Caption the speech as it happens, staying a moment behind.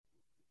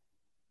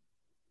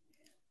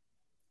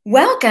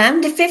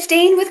Welcome to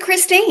 15 with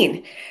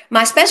Christine.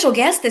 My special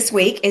guest this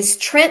week is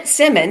Trent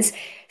Simmons,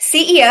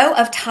 CEO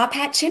of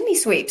Hat Chimney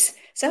Sweeps.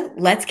 So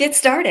let's get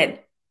started.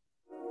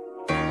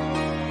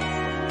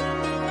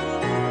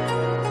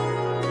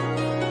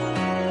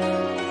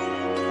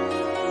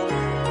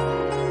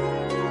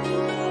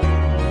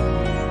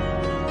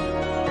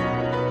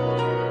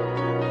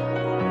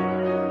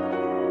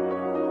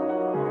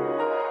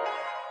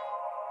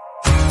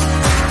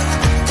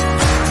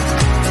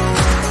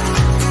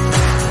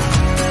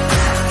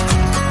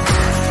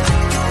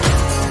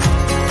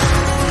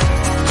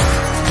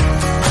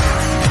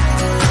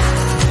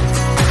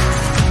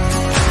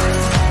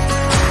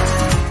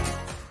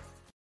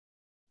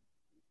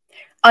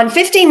 On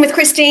 15 with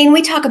Christine,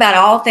 we talk about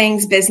all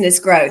things business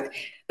growth.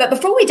 But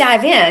before we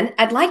dive in,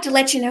 I'd like to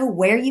let you know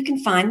where you can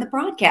find the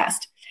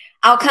broadcast.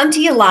 I'll come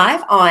to you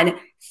live on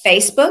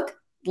Facebook,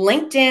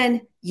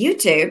 LinkedIn,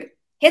 YouTube.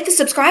 Hit the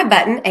subscribe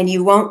button and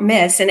you won't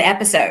miss an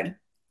episode.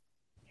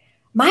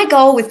 My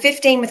goal with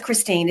 15 with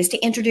Christine is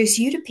to introduce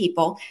you to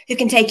people who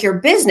can take your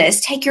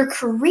business, take your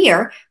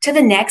career to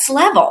the next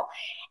level.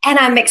 And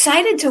I'm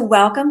excited to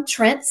welcome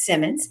Trent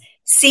Simmons,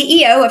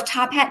 CEO of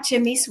Hat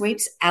Chimney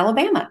Sweeps,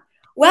 Alabama.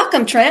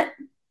 Welcome, Trent.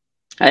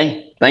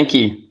 Hey, thank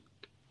you.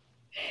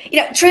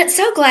 Trent,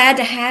 so glad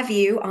to have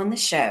you on the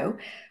show.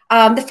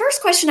 The first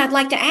question I'd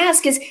like to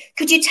ask is,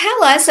 could you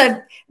tell us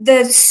of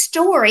the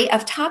story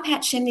of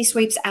Hat Chimney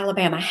Sweeps,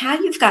 Alabama, how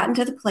you've gotten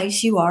to the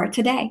place you are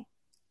today?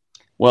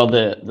 Well,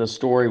 the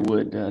story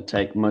would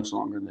take much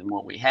longer than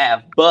what we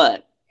have,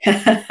 but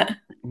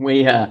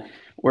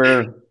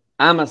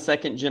I'm a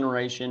second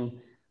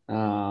generation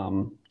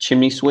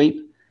chimney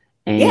sweep,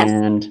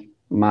 and yes.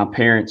 My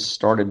parents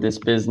started this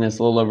business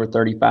a little over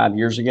 35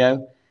 years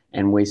ago,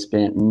 and we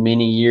spent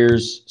many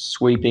years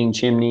sweeping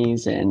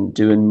chimneys and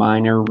doing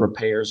minor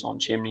repairs on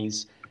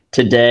chimneys.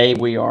 Today,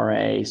 we are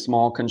a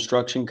small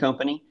construction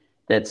company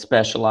that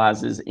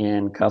specializes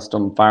in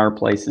custom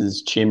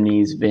fireplaces,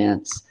 chimneys,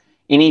 vents,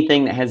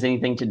 anything that has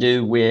anything to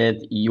do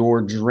with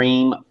your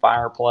dream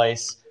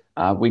fireplace,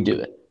 we do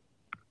it.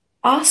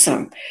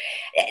 Awesome.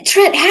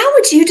 Trent, how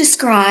would you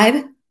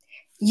describe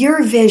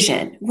your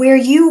vision, where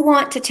you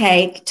want to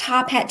take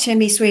Hat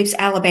Chimney Sweeps,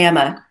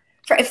 Alabama,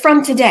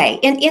 from today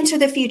and into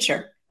the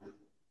future?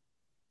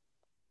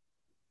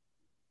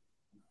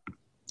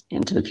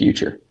 Into the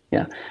future,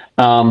 yeah.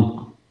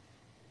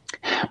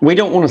 We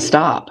don't want to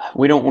stop.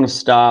 We don't want to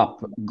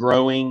stop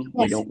growing. Yes.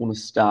 We don't want to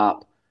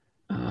stop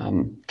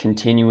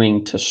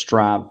continuing to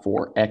strive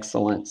for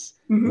excellence.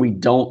 Mm-hmm. We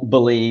don't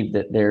believe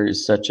that there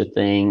is such a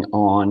thing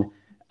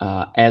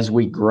as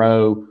we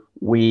grow,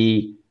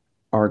 we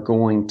are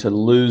going to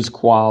lose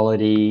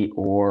quality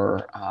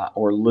or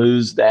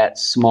lose that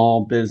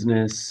small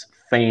business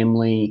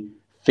family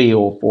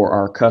feel for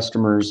our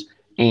customers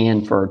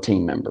and for our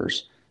team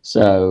members.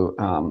 So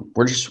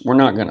we're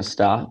not going to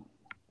stop.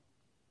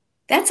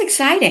 That's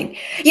exciting.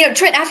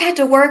 Trent, I've had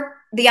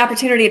the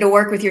opportunity to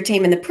work with your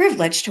team and the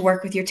privilege to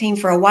work with your team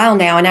for a while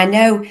now. And I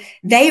know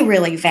they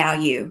really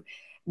value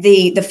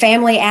the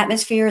family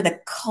atmosphere, the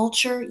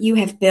culture you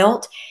have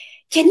built.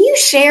 Can you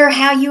share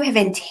how you have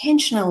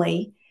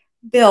intentionally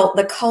built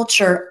the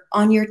culture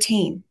on your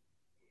team?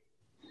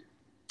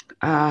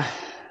 In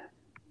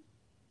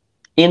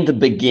the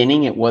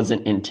beginning, it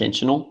wasn't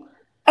intentional.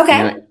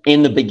 Okay.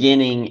 In the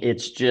beginning,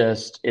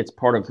 it's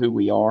part of who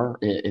we are.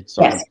 It's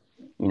yes.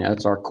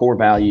 It's our core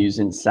values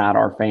inside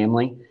our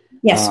family.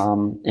 Yes.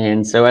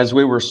 And so as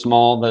we were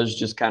small, those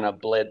just kind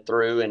of bled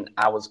through, and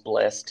I was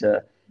blessed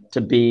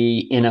to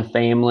be in a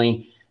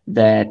family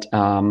that,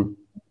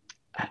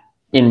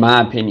 in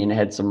my opinion,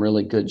 had some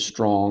really good,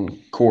 strong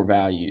core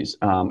values.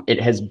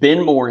 It has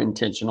been more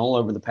intentional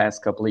over the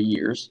past couple of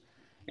years,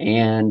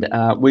 and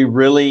we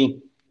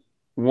really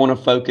want to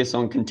focus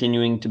on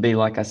continuing to be,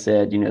 like I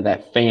said,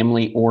 that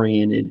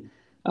family-oriented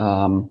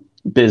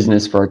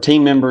business for our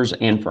team members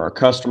and for our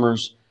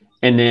customers.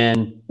 And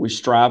then we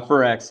strive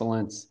for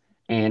excellence,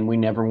 and we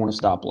never want to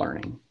stop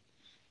learning.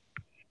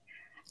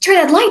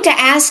 Trent, I'd like to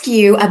ask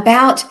you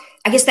about,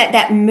 I guess,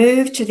 that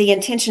move to the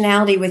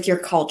intentionality with your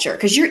culture,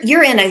 because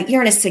you're in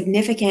a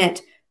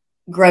significant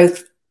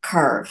growth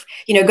curve.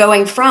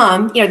 Going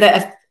from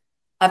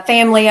a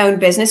family-owned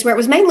business where it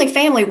was mainly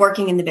family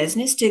working in the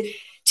business to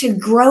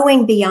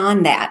growing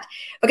beyond that.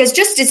 Because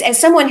just as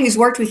someone who's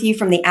worked with you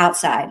from the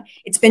outside,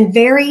 it's been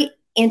very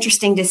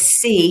interesting to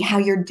see how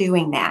you're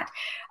doing that.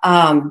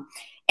 And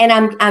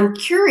I'm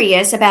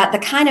curious about the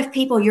kind of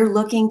people you're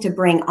looking to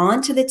bring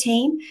onto the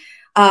team.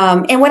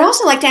 And would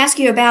also like to ask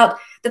you about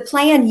the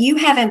plan you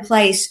have in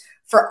place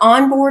for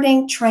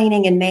onboarding,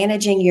 training, and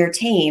managing your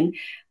team,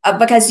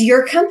 because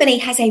your company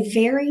has a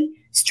very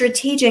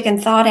strategic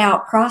and thought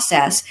out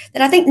process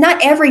that I think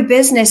not every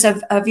business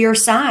of your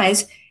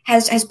size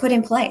has put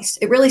in place.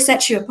 It really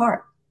sets you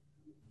apart.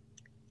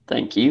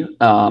 Thank you.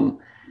 A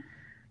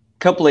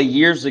couple of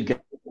years ago,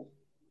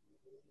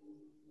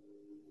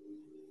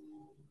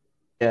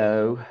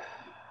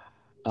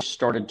 I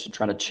started to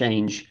try to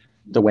change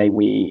the way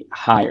we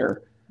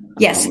hire.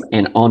 Yes.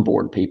 And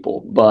onboard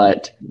people.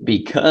 But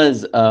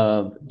because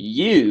of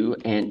you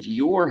and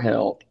your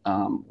help,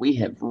 we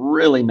have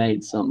really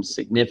made some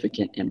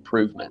significant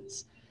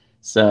improvements.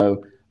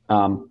 So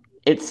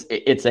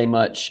it's a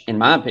much, in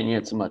my opinion,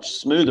 it's a much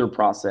smoother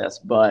process,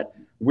 but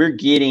we're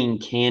getting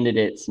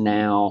candidates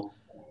now,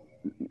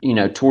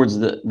 towards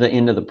the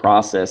end of the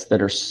process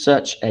that are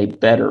such a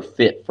better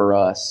fit for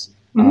us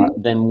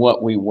than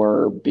what we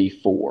were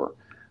before.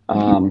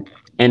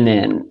 And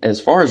then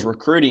as far as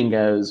recruiting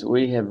goes,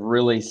 we have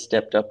really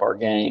stepped up our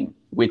game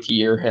with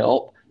your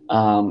help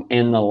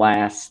in the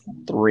last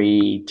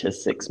 3 to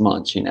 6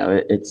 months.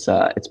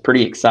 It's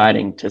pretty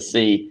exciting to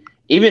see,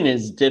 even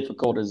as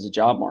difficult as the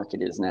job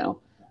market is now,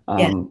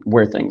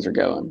 where things are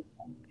going.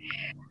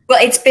 Well,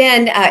 it's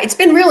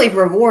been really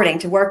rewarding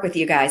to work with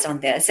you guys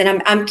on this,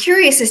 and I'm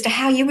curious as to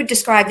how you would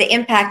describe the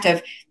impact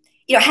of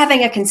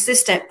having a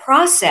consistent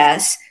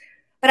process.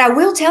 But I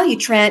will tell you,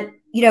 Trent,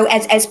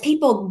 as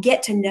people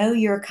get to know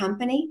your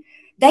company,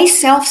 they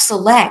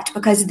self-select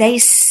because they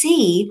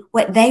see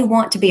what they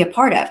want to be a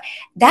part of.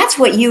 That's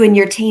what you and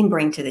your team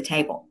bring to the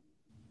table.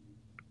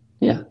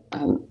 Yeah,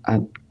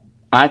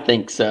 I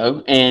think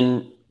so.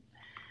 And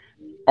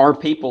our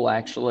people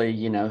actually,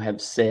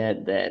 have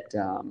said that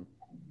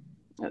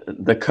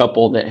the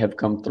couple that have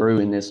come through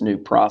in this new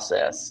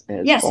process,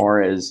 as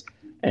far as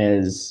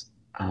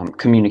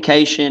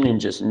communication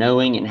and just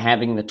knowing and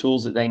having the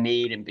tools that they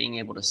need and being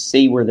able to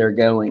see where they're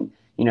going,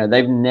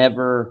 they've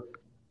never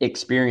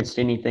experienced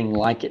anything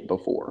like it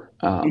before.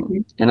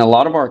 And a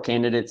lot of our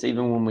candidates,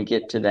 even when we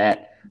get to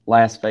that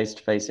last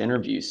face-to-face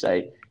interview,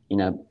 say,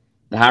 the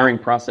hiring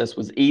process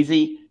was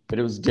easy, but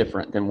it was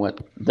different than what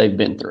they've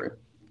been through.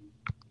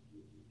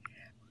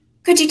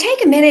 Could you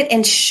take a minute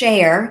and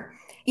share,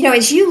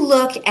 as you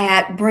look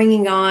at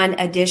bringing on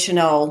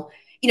additional,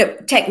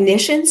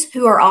 technicians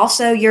who are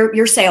also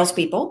your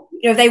salespeople,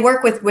 they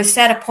work with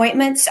set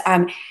appointments.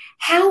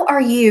 How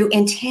are you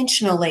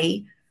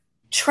intentionally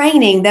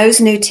training those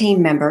new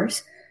team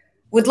members?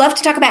 Would love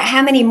to talk about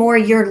how many more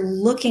you're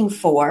looking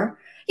for,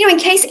 in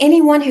case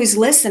anyone who's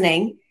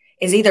listening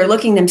is either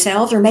looking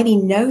themselves or maybe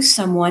knows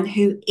someone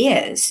who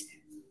is.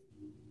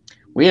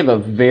 We have a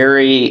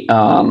very,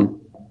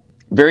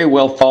 very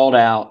well thought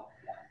out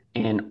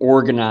and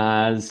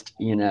organized,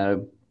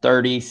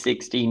 30,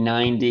 60,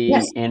 90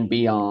 and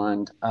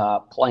beyond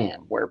plan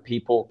where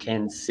people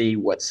can see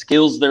what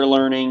skills they're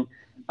learning,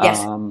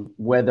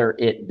 whether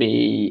it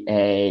be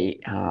a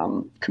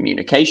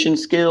communication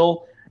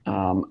skill,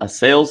 a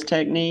sales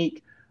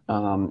technique,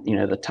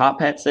 the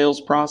top hat sales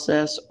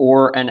process,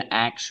 or an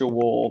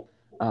actual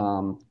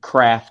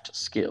craft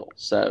skill.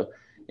 So,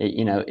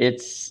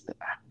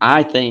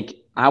 I think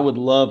I would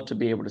love to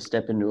be able to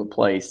step into a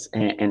place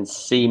and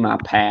see my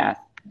path,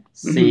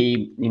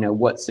 see,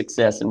 what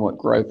success and what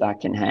growth I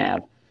can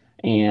have.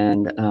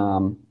 And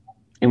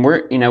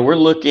we're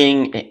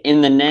looking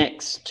in the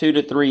next 2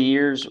 to 3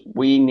 years,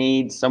 we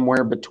need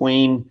somewhere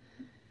between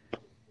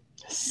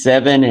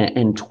 7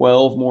 and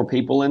 12 more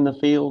people in the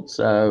field.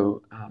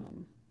 So,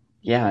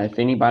 if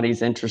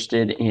anybody's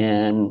interested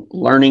in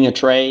learning a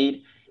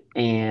trade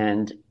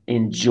and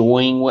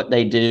enjoying what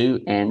they do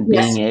and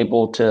being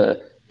able to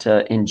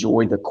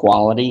enjoy the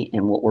quality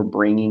and what we're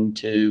bringing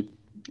to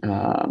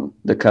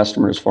the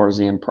customer as far as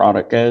the end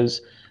product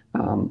goes,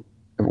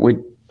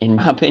 in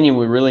my opinion,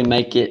 we really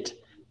make it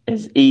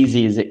as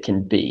easy as it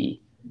can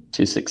be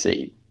to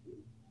succeed.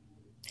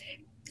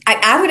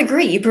 I would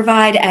agree. You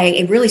provide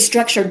a really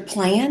structured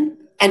plan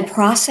and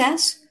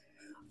process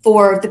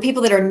for the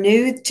people that are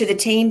new to the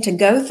team to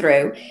go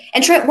through.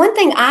 And Trent, one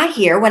thing I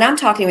hear when I'm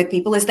talking with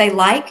people is they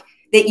like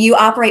that you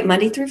operate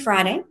Monday through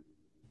Friday.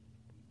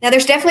 Now,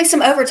 there's definitely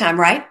some overtime,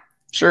 right?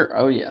 Sure.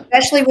 Oh, yeah.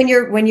 Especially when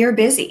you're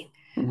busy.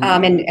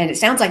 And it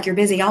sounds like you're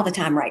busy all the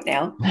time right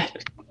now.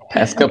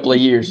 Past couple of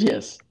years,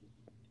 yes.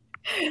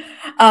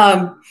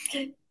 And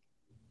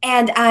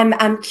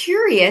I'm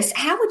curious,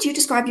 how would you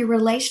describe your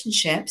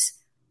relationships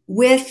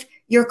with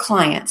your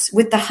clients,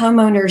 with the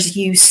homeowners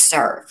you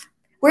serve?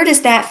 Where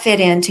does that fit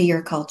into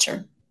your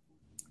culture?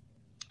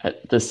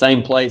 At the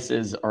same place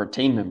as our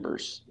team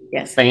members,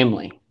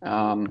 family.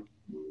 I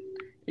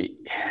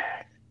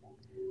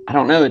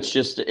don't know.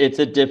 It's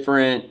a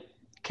different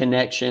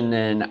connection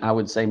than I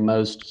would say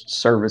most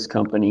service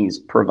companies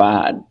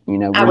provide.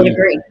 I would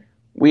agree.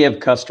 We have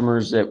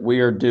customers that we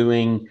are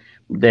doing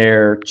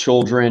their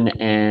children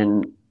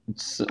and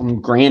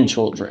some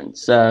grandchildren.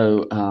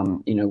 So,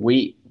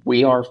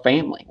 we are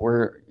family.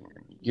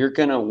 You're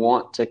going to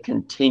want to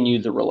continue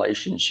the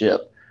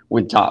relationship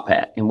with Top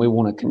Hat, and we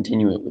want to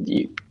continue it with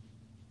you.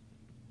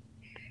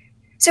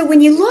 So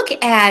when you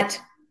look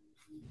at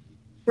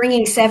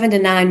bringing 7 to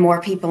 9 more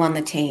people on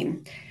the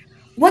team,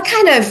 what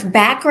kind of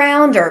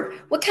background or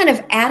what kind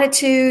of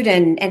attitude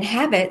and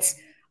habits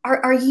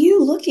are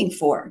you looking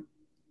for?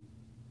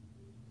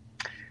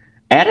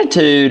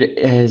 Attitude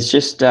is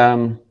just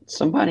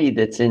somebody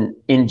that's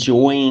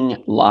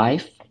enjoying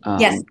life.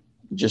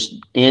 Just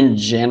in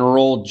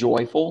general,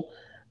 joyful.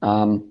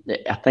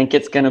 I think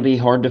it's going to be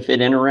hard to fit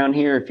in around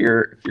here if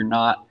you're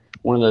not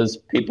one of those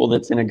people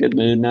that's in a good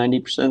mood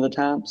 90% of the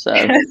time. So,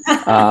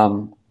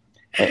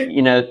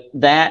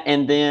 that,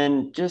 and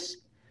then just,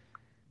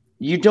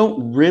 you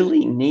don't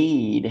really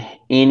need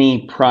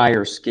any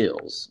prior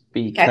skills,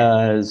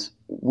 because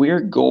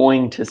we're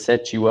going to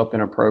set you up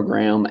in a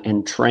program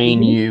and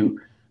train you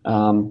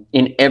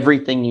in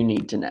everything you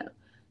need to know.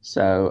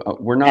 So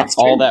we're not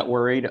all that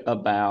worried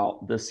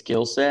about the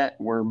skill set.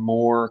 We're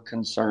more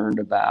concerned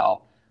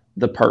about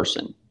the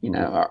person.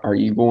 Are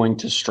you going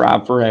to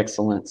strive for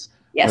excellence?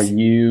 Yes.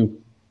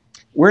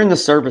 We're in the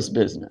service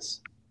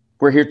business.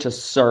 We're here to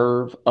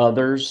serve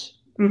others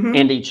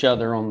and each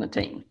other on the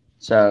team.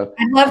 So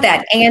I love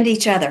that. And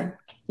each other.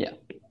 Yeah.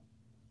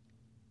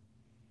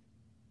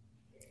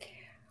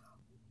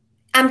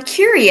 I'm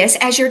curious,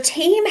 as your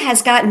team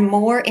has gotten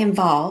more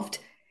involved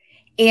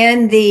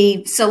in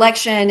the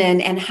selection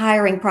and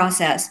hiring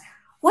process,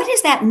 what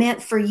has that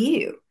meant for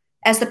you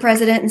as the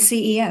president and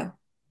CEO?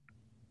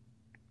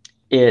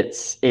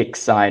 It's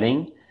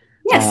exciting.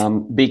 Yes.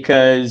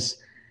 Because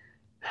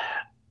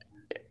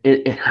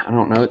I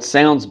don't know, it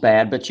sounds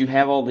bad, but you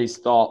have all these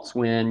thoughts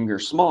when you're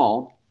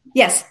small.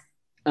 Yes.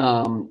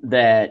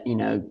 That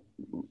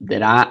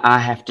I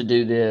have to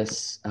do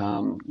this.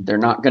 They're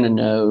not going to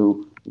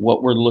know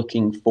what we're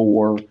looking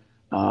for.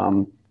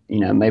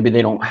 Maybe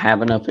they don't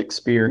have enough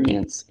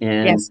experience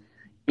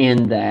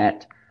in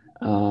that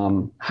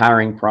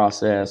hiring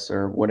process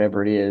or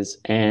whatever it is.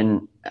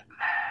 And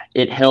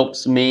it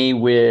helps me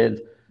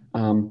with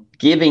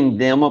giving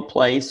them a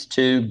place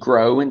to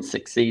grow and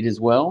succeed as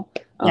well.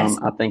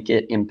 I think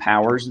it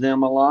empowers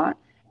them a lot.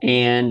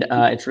 And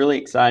it's really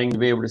exciting to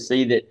be able to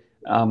see that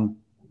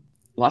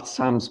lots of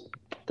times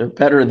they're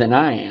better than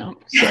I am.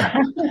 So.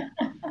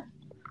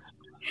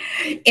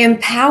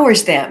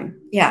 Empowers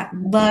them. Yeah,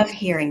 love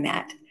hearing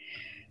that.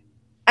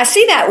 I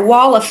see that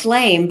wall of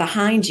flame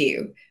behind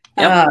you.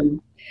 Yep.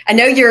 I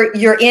know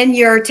you're in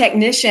your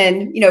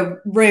technician,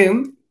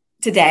 room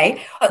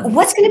today.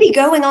 What's going to be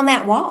going on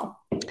that wall?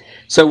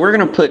 So we're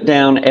going to put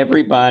down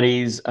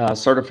everybody's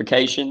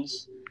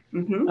certifications.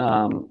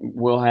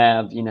 We'll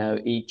have,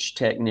 each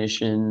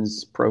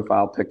technician's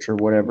profile picture,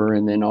 whatever,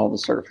 and then all the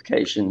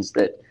certifications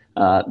that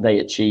they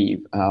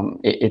achieve.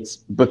 It's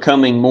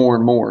becoming more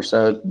and more.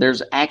 So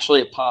there's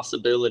actually a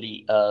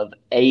possibility of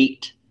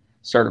 8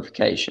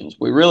 certifications.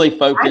 We really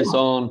focus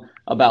on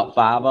about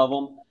 5 of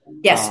them.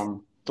 Yes.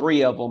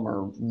 3 of them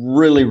are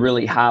really,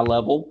 really high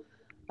level.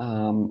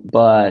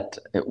 But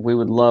we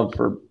would love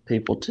for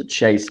people to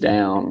chase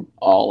down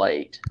all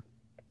 8.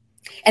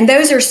 And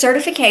those are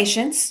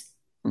certifications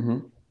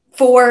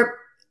for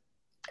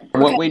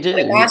what we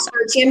do. Master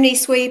chimney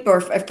sweep,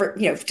 or for,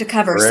 to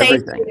cover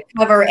safety, to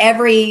cover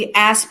every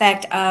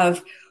aspect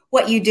of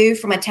what you do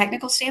from a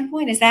technical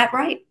standpoint. Is that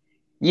right?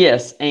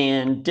 Yes,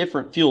 and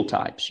different fuel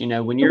types.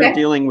 When you're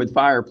dealing with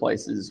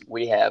fireplaces,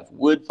 we have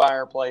wood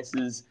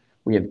fireplaces,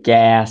 we have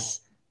gas,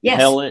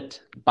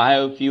 pellet,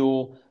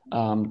 biofuel.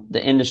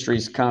 The industry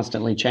is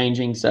constantly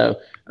changing. So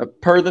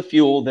per the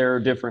fuel, there are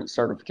different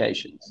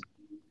certifications.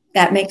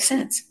 That makes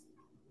sense.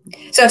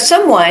 So if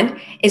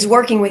someone is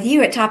working with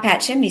you at Top Hat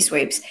Chimney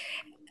Sweeps,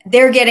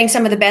 they're getting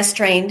some of the best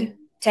trained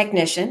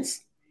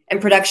technicians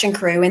and production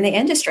crew in the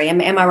industry.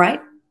 Am I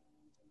right?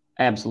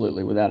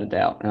 Absolutely, without a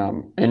doubt.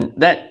 And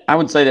that, I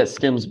would say, that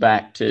stems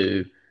back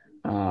to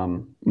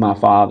my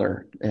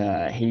father.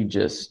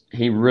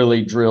 He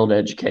really drilled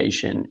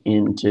education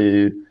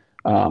into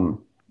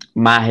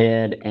my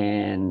head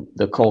and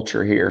the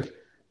culture here.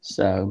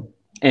 So,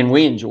 and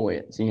we enjoy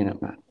it.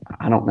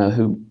 I don't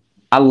know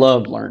I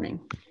love learning.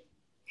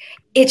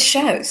 It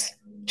shows,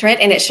 Trent,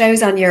 and it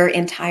shows on your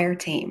entire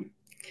team.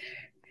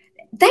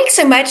 Thanks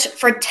so much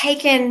for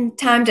taking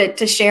time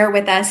to share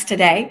with us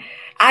today.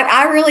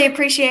 I really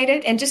appreciate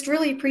it, and just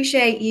really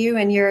appreciate you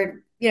and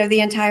your,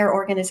 the entire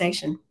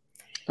organization.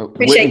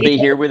 Wouldn't be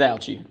here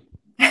without you.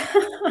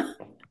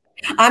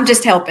 I'm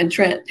just helping,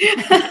 Trent.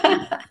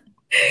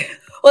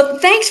 Well,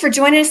 thanks for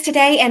joining us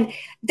today. And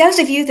those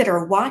of you that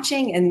are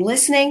watching and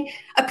listening,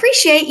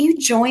 appreciate you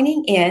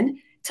joining in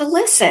to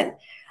listen.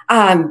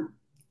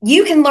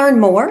 You can learn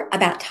more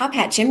about Top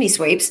Hat Chimney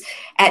Sweeps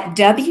at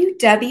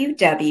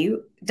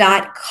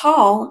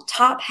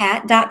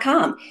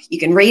www.calltophat.com. You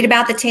can read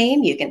about the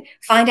team. You can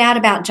find out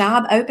about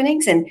job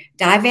openings and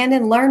dive in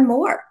and learn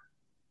more.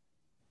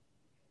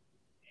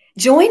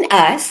 Join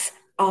us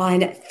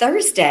on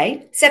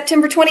Thursday,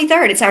 September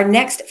 23rd. It's our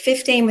next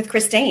 15 with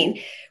Christine,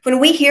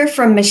 when we hear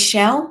from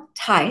Michelle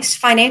Tice,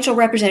 financial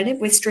representative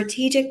with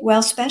Strategic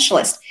Wealth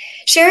Specialist,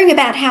 sharing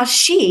about how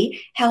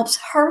she helps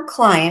her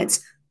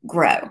clients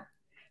grow.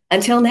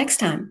 Until next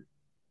time.